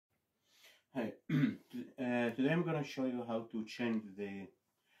Hi, today I'm going to show you how to change the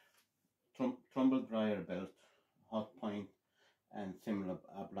Tumble dryer belt, Hotpoint, and similar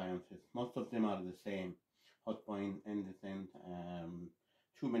appliances. Most of them are the same. Hotpoint, Indesit,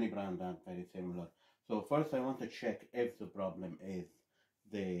 too many brands are very similar. So first I want to check if the problem is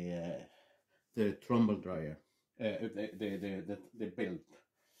the Tumble dryer, the belt.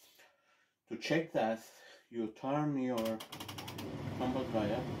 To check that, you turn your Tumble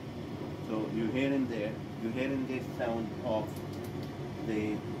dryer. So you're hearing this sound of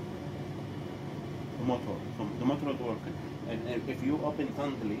the motor. So the motor is working. And if you open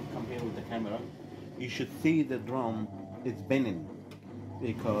suddenly, compare with the camera, you should see the drum is spinning.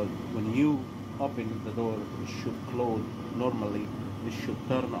 Because when you open the door, it should close normally, it should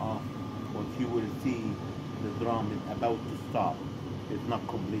turn off, but you will see the drum is about to stop. It's not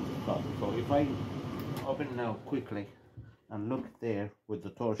completely stopped. So if I open now quickly and look there with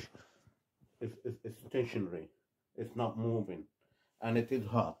the torch, it's stationary, it's not moving, and it is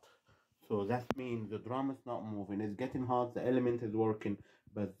hot. So that means the drum is not moving, it's getting hot, the element is working,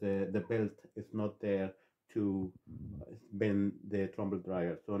 but the belt is not there to spin the tumble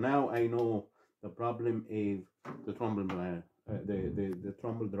dryer. So now I know the problem is the tumble dryer, the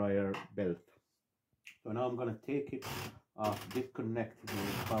tumble dryer belt. So now I'm going to take it off, disconnect the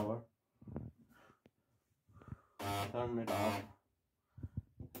power, turn it off,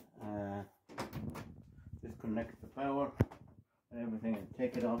 disconnect the power and everything, and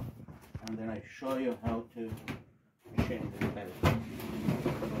take it off, and then I show you how to change the belt. So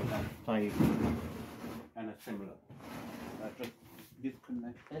that's type and a similar. I just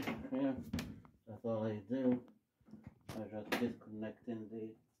disconnect it here. That's all I do. I just disconnecting the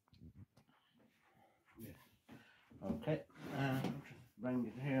okay, and just bring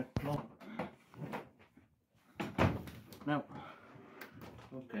it here close. Now,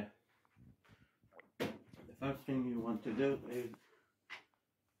 okay. The first thing you want to do is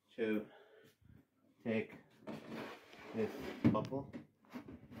to take this bubble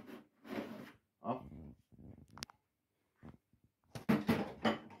off.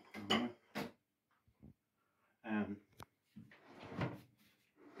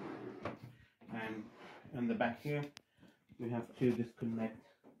 And on the back here, we have to disconnect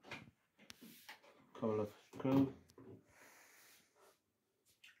a couple of screws.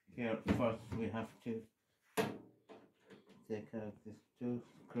 Here first we have to take out these two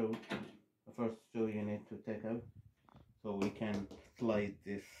screws. The first two you need to take out so we can slide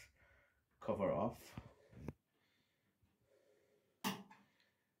this cover off.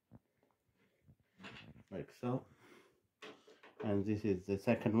 Like so. And this is the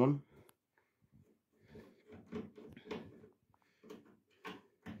second one.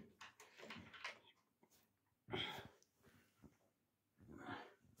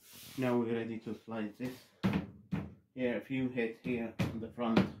 Now we're ready to slide this. Here, if you hit here on the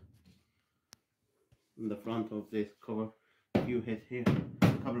front of this cover, if you hit here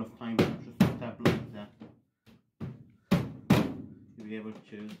a couple of times, just tap like that, you'll be able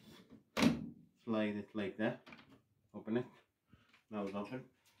to slide it like that. Open it. Now it's open.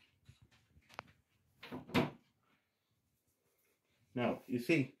 Now you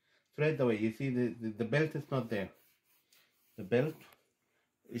see straight away, you see the belt is not there. The belt,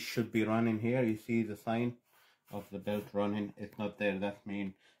 it should be running here. You see the sign of the belt running, it's not there. That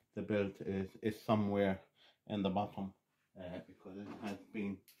means the belt is somewhere in the bottom, because it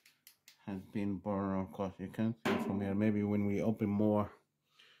has been burned. Of course you can see from here. Maybe when we open more,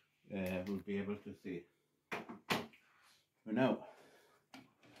 we'll be able to see. But now,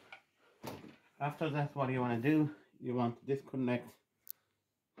 after that, what you want to do, you want to disconnect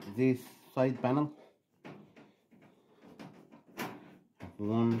this side panel.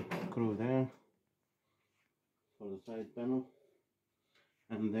 One screw there for the side panel,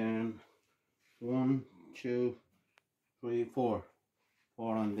 and then 1, 2, 3, 4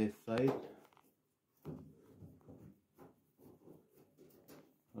 on this side.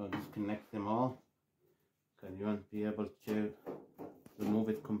 So disconnect them all because you won't be able to remove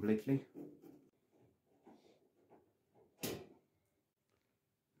it completely.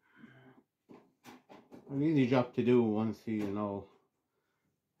 An easy job to do once you know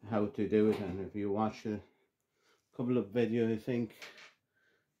how to do it, and if you watch a couple of videos, I think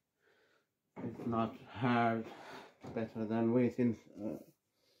it's not hard. Better than waiting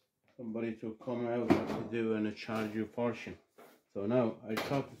somebody to come out to do and charge you portion. So now I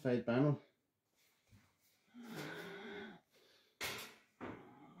cut the side panel,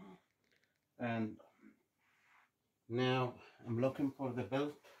 and now I'm looking for the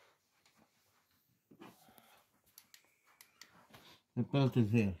belt. The belt is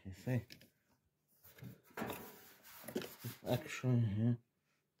here, you see. actually here.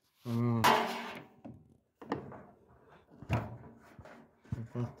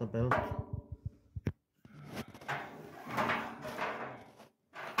 That's the belt.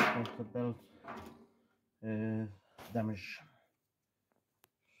 That's the belt is damaged.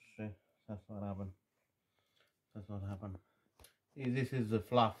 See, that's what happened. That's what happened. See, this is the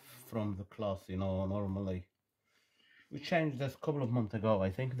fluff from the cloth, you know, normally. We changed this a couple of months ago. I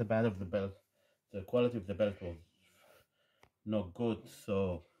think the bed of the belt, the quality of the belt was not good,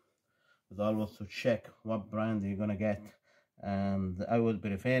 so I was always to check what brand you're gonna get. And I was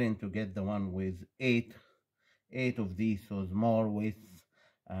preferring to get the one with eight of these, so it's more width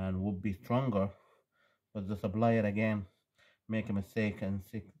and would be stronger. But the supplier again make a mistake and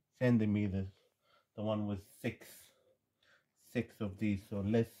sending me the one with six of these, so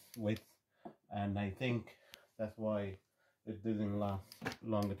less width, and I think that's why it didn't last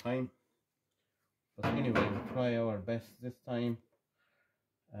longer time. But anyway, we'll try our best this time.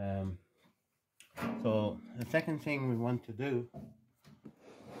 So the second thing we want to do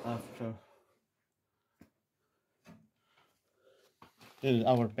after is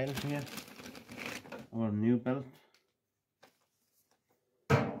our belt here, our new belt.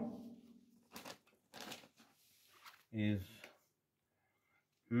 Is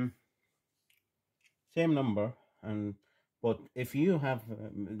same number, and but if you have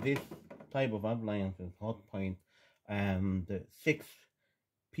this type of appliances, Hotpoint and 6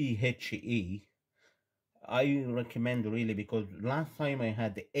 PHE, I recommend really, because last time I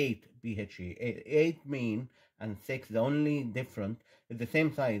had 8 PHE, 8 mean and 6, the only different is the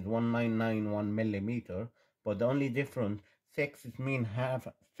same size, 1991 millimeter, but the only different, 6 is mean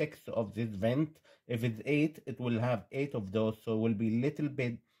have 6 of this vent. If it's 8, it will have 8 of those, so it will be little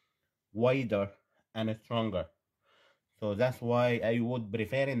bit wider and stronger. So that's why I would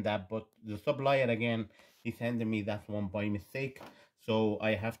prefer in that, but the supplier again, he sent me that one by mistake, so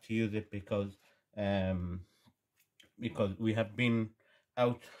I have to use it because we have been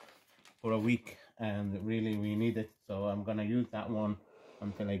out for a week and really we need it. So I'm gonna use that one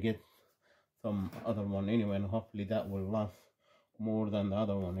until I get some other one anyway, and hopefully that will last more than the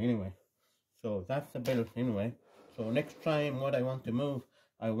other one anyway. So that's the belt anyway. So next time what I want to move,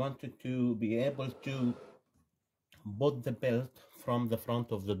 I wanted to be able to put the belt from the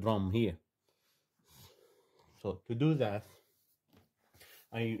front of the drum here. So to do that,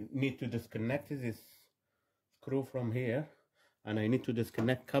 I need to disconnect this screw from here, and I need to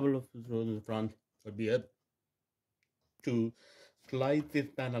disconnect a couple of screws in the front to be able to slide this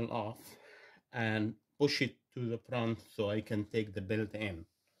panel off and push it to the front so I can take the belt in.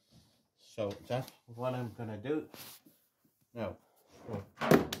 So that's what I'm gonna do now. So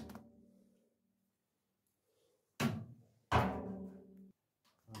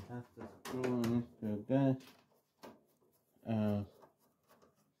that's the screw I need to get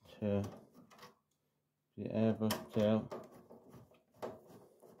to be able to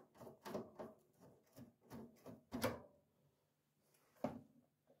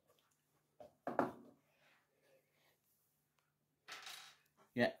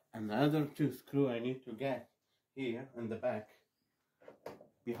and the other 2 screws I need to get here in the back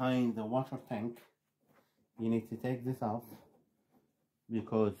behind the water tank. You need to take this off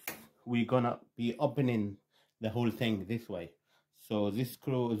because we're gonna be opening the whole thing this way. So this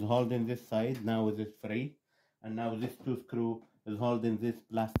screw is holding this side, now it is free, and now this 2 screw is holding this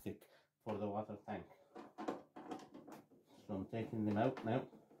plastic for the water tank. So I'm taking them out now,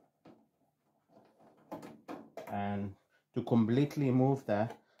 and to completely move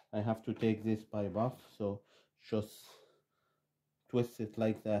that I have to take this pipe off. So just twist it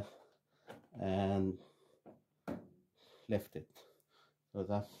like that and lift it. So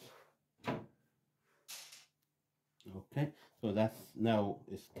that's okay. So that's now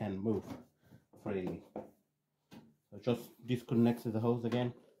it can move freely. So just disconnect the hose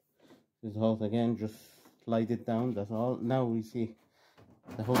again. This hose again, just slide it down. That's all. Now we see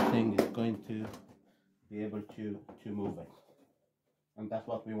the whole thing is going to be able to move it, and that's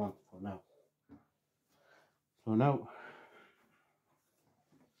what we want for now. So now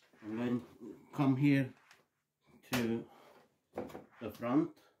I'm going to come here to the front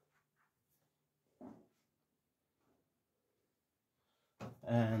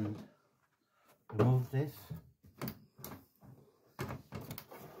and remove this.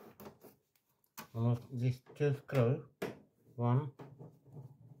 Remove these 2 screws, 1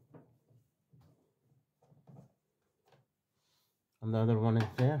 and the other one is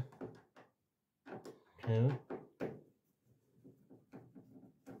there, 2.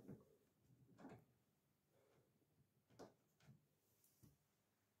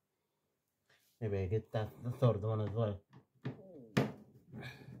 Maybe I get that the 3rd one as well.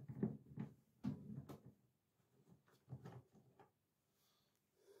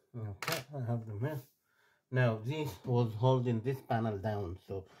 Now this was holding this panel down,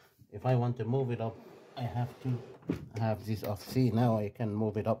 so if I want to move it up, I have to have this off. See, now I can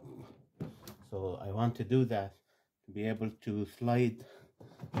move it up. So I want to do that to be able to slide,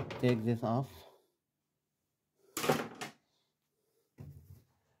 take this off.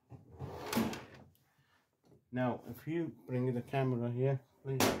 Now if you bring the camera here,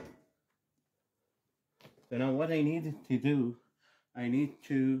 please. So now what I need to do, I need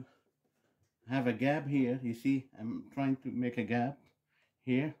to have a gap here. You see, I'm trying to make a gap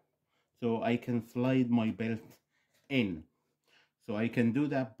here so I can slide my belt in. So I can do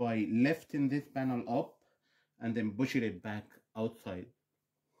that by lifting this panel up and then pushing it back outside.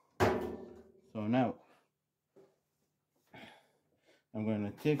 So now I'm going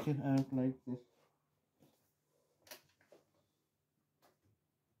to take it out like this.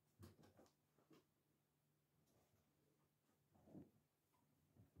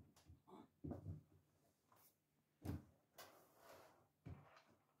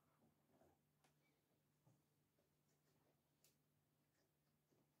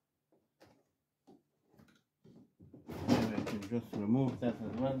 Maybe I can just remove that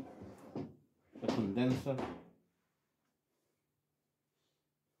as well, the condenser.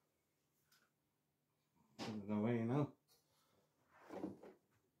 Put it away now.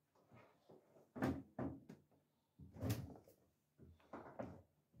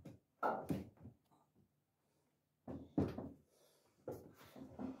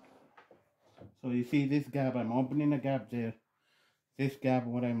 So you see this gap, I'm opening a gap there. This gap,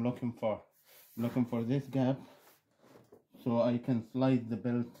 what I'm looking for. I'm looking for this gap so I can slide the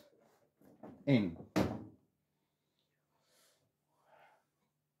belt in.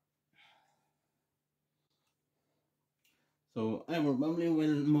 So I probably will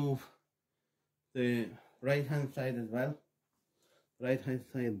move the right hand side as well. Right hand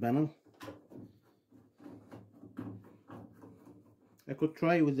side panel. I could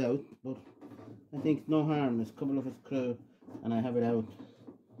try without, but I think no harm. There's a couple of screws and I have it out.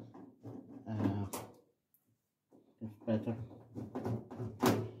 It's better.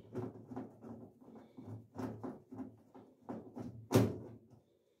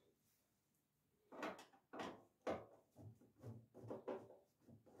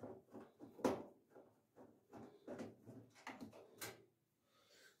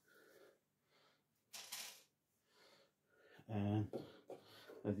 And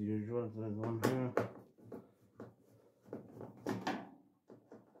as usual, there's one here.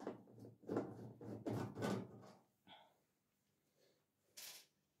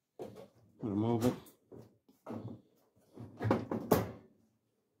 Remove it.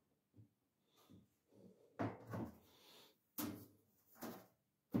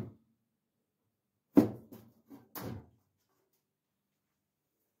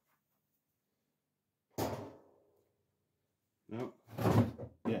 No.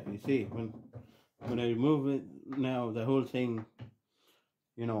 Yeah, you see, when I remove it now, the whole thing,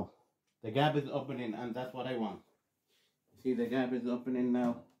 you know, the gap is opening, and that's what I want. See, the gap is opening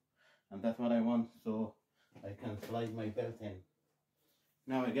now, and that's what I want, so I can slide my belt in.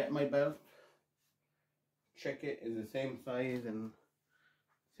 Now I get my belt, check it is the same size and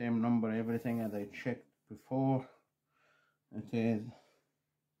same number, everything as I checked before. It is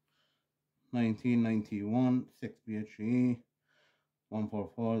 1991 6 BHE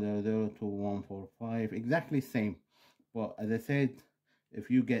 144 to 145, exactly same. But as I said, if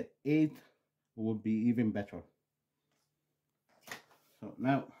you get 8, it would be even better. So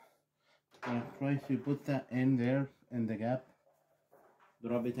now I'm gonna try to put that in there in the gap.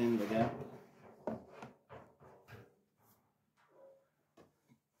 Drop it in the gap.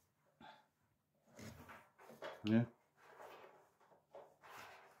 Yeah.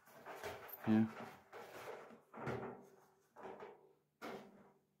 Yeah.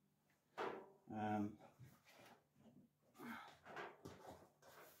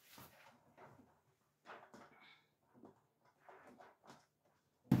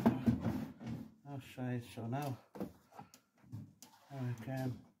 I'll try it. So now I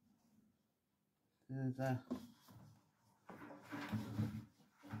can do that.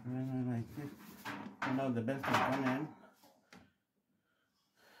 And like this. And now the belt is gone in.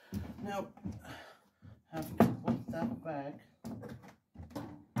 Now have to put that back,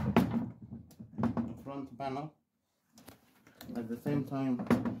 the front panel. At the same time,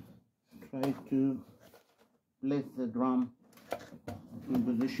 try to place the drum in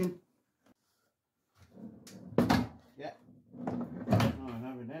position. Yeah. Now I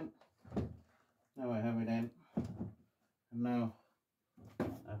have it in. Now I have it in. And now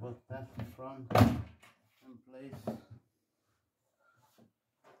I put that front in place.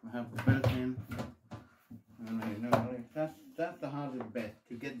 I have the belt in. the belt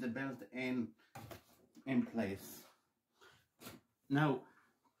to get the belt in place. Now,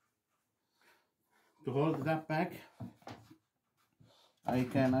 to hold that back, I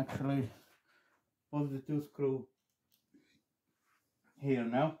can actually put the two screws here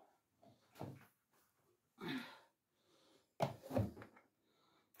now.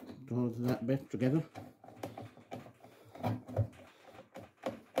 To hold that bit together.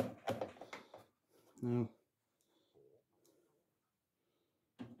 Now,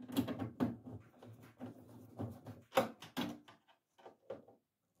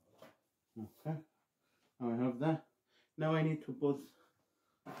 okay, now I have that. Now I need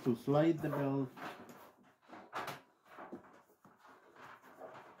to slide the belt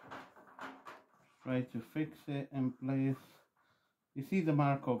try to fix it in place. You see the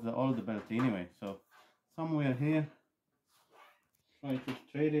mark of the old belt anyway, so somewhere here, try to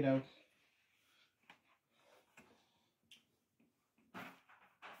straighten it out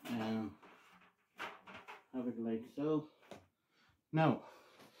and have it like so. Now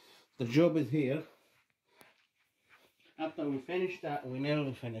the job is here. After we finish that, we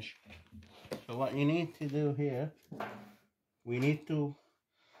nearly finished. So what you need to do here, we need to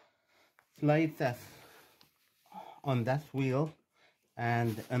slide that on that wheel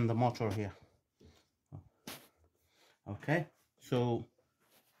and the motor here. Okay, so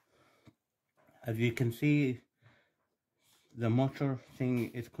as you can see, the motor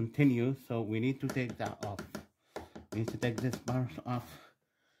thing is continuous, so we need to take that off. We need to take this bar off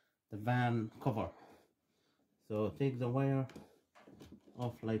the van cover. So take the wire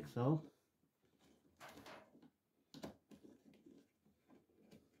off like so.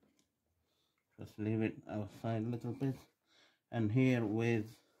 Just leave it outside a little bit, and here with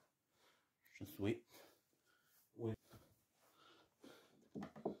just wait with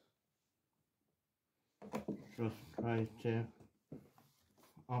just try to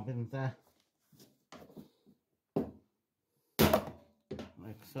open that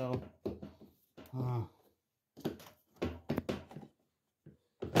like so.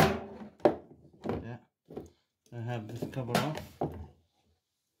 Yeah, I have this cover off.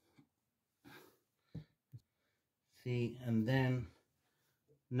 See, and then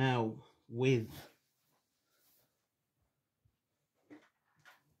now with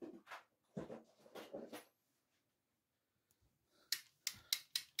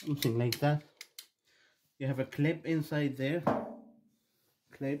something like that, you have a clip inside there.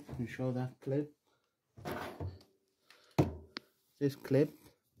 Clip, you show that clip. This clip,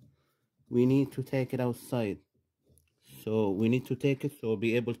 we need to take it outside. So we need to take it so we'll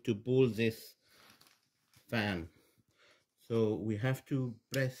be able to pull this fan. So we have to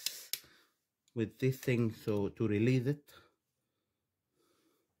press with this thing so to release it.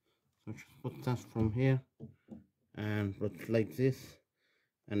 So just put that from here and put like this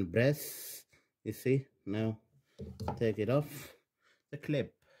and press. You see, now take it off the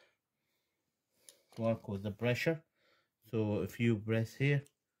clip. Work with the pressure. So if you press here,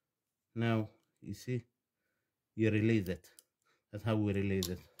 now you see, you release it. That's how we release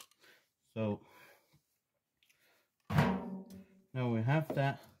it. So now we have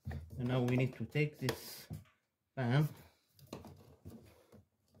that, and now we need to take this fan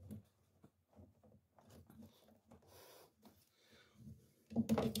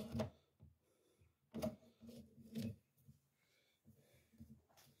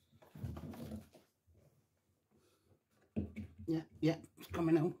yeah, it's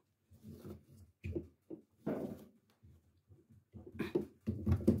coming out.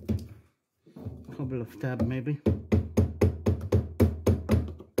 Couple of tab maybe.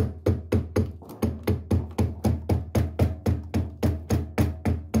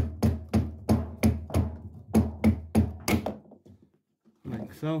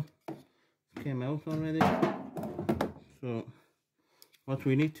 Like so. It came out already. So what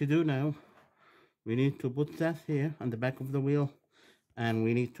we need to do now, we need to put that here on the back of the wheel, and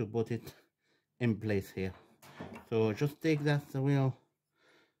we need to put it in place here. So just take that the wheel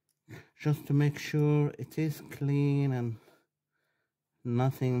just to make sure it is clean and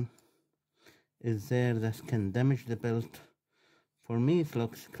nothing is there that can damage the belt. For me it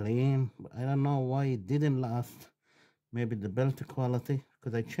looks clean, but I don't know why it didn't last. Maybe the belt quality,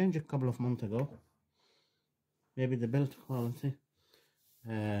 because I changed a couple of months ago. Maybe the belt quality,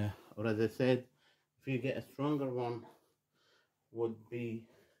 or as I said, if you get a stronger one would be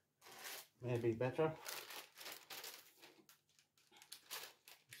maybe better.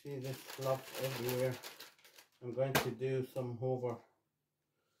 See this flop everywhere. I'm going to do some hover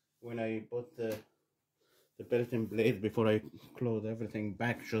when I put the belt in place before I close everything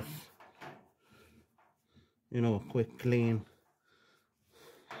back. Just, you know, a quick clean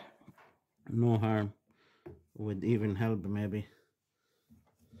no harm, would even help maybe.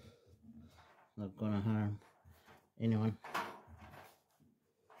 Not gonna harm anyone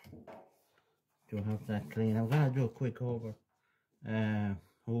to have that clean. I'm gonna do a quick over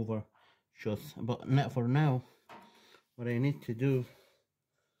just, but not for now. What I need to do,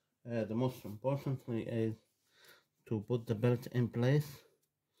 the most importantly, is to put the belt in place.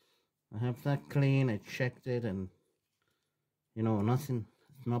 I have that clean, I checked it, and you know, nothing,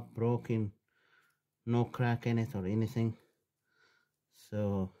 it's not broken, no crack in it or anything,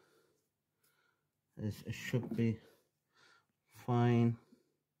 so it should be fine,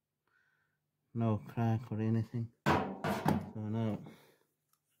 no crack or anything. So now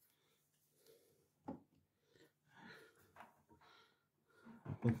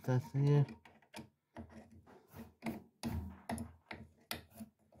I put that here.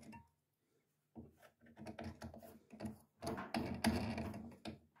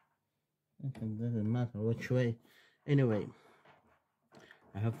 It doesn't matter which way. Anyway,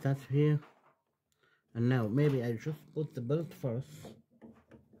 I have that here, and now maybe I just put the belt first,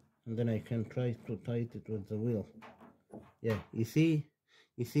 and then I can try to tighten it with the wheel. Yeah, you see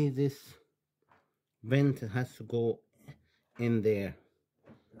this vent has to go in there.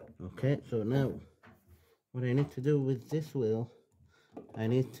 Okay, so now what I need to do with this wheel, I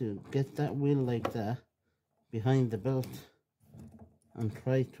need to get that wheel like that behind the belt and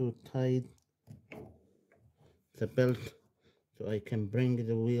try to tie the belt so I can bring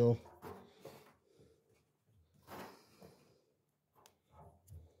the wheel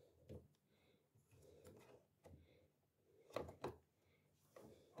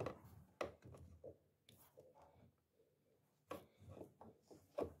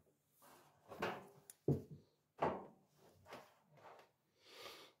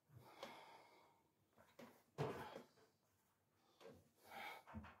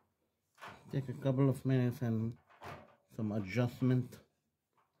take a couple of minutes and some adjustment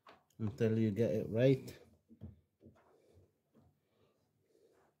until you get it right.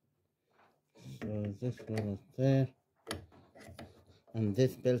 So this one is there, and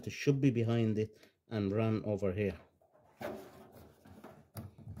this belt should be behind it and run over here.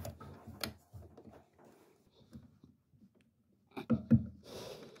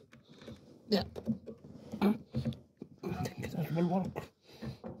 Yeah, I think that will work.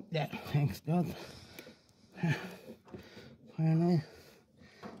 Yeah, thanks God. Finally.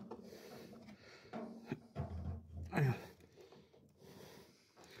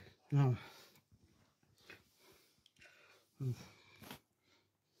 Now,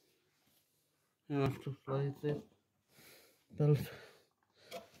 I have to slide this belt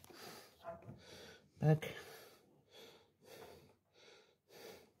back.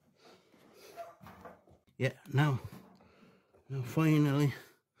 Yeah, now finally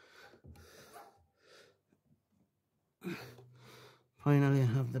I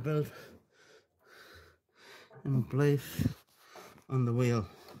have the belt in place on the wheel,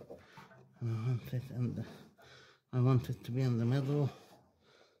 and I want it to be in the middle, so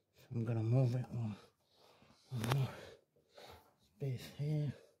I'm gonna move it one more space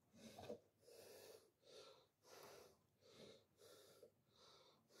here.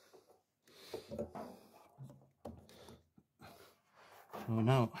 So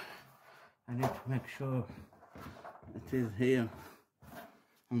now I need to make sure it is here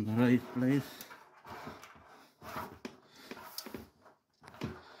on the right place.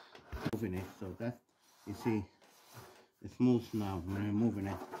 Moving it so that you see it's smooth now when I'm moving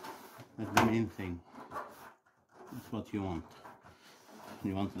it. That's the main thing. That's what you want.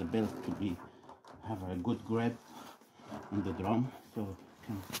 You want the belt to have a good grip on the drum so it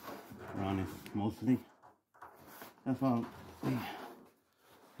can run it smoothly. That's all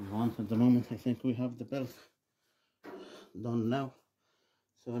we want at the moment. I think we have the belt done now.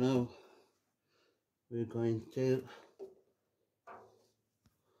 So now we're going to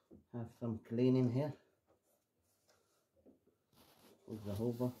have some cleaning here with the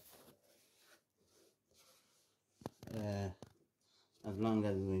hoover. As long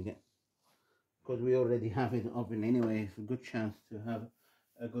as we get, because we already have it open anyway, it's a good chance to have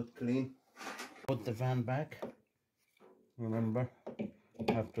a good clean. Put the van back. Remember,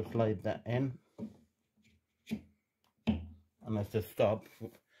 have to slide that in, and I just stop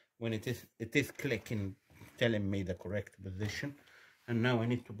when it is clicking, telling me the correct position. And now I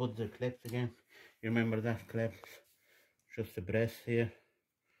need to put the clips again. You remember that clip? Just the brace here.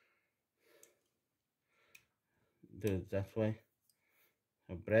 Do it that way.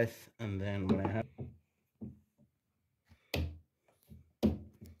 A brace, and then when I have,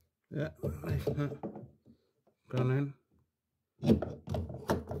 yeah, like that, gone in.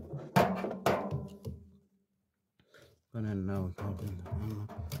 opening now. Open the camera.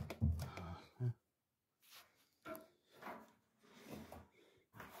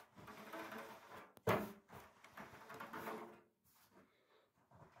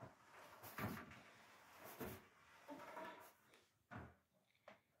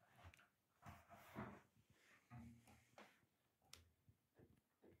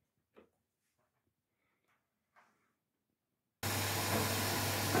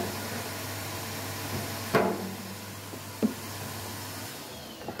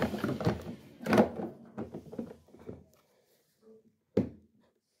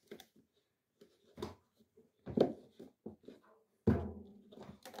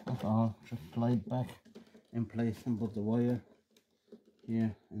 That's all, just slide back in place and put the wire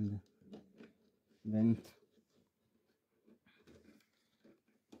here in the vent.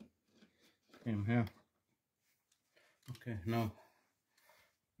 In here. Okay, now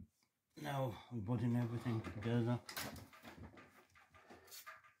we're putting everything together.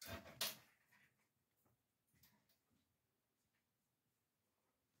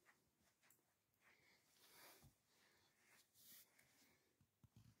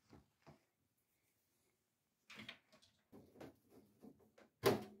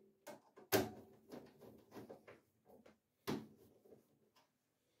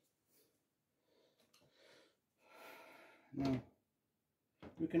 Now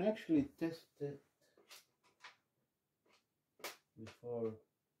we can actually test it before.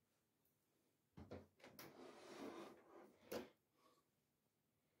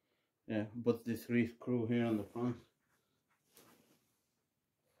 Yeah, put this screw here on the front.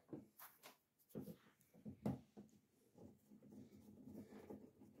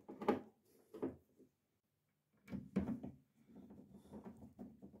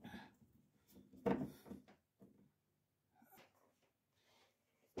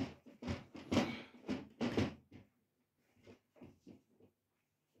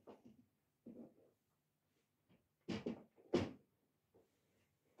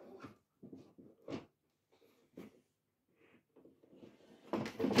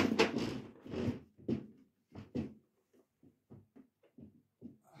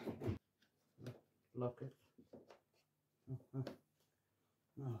 Lock it.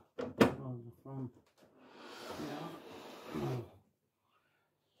 No, on the front. Yeah. No.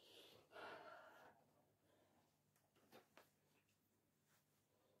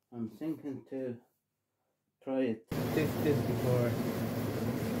 I'm thinking to try it. Test this before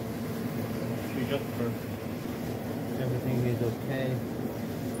we just for everything is okay.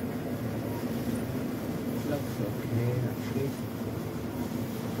 Looks okay actually.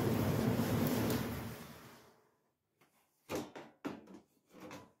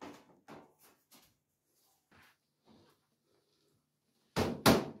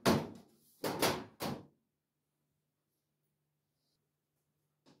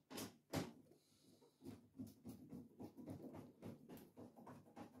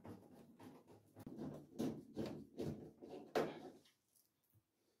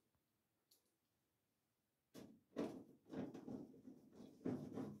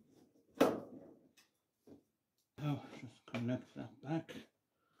 Now just connect that back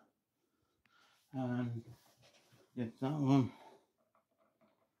and get that one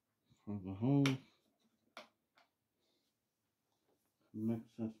for the hole. Connect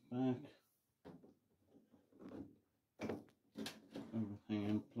that back. Everything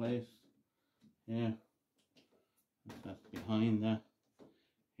in place here. That's behind that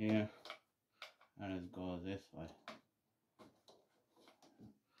here, and it goes this way.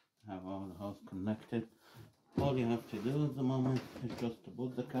 Have all the holes connected. All you have to do at the moment is just to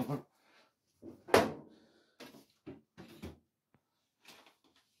put the cover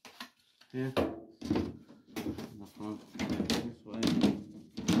here in the front this way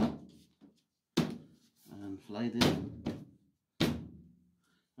and slide it,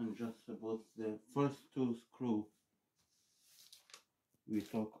 and just to put the first two screws we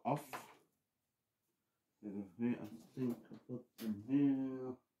took off. Here, I think I put them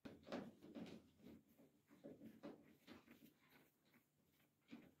here.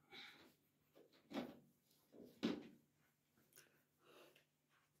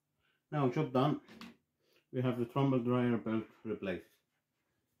 Now job done. We have the Tumble dryer belt replaced.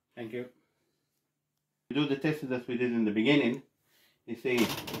 Thank you. We do the test that we did in the beginning. You see,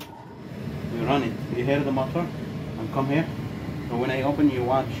 we run it. You hear the motor and come here. So when I open you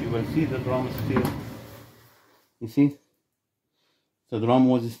watch, you will see the drum still. You see? The drum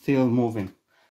was still moving.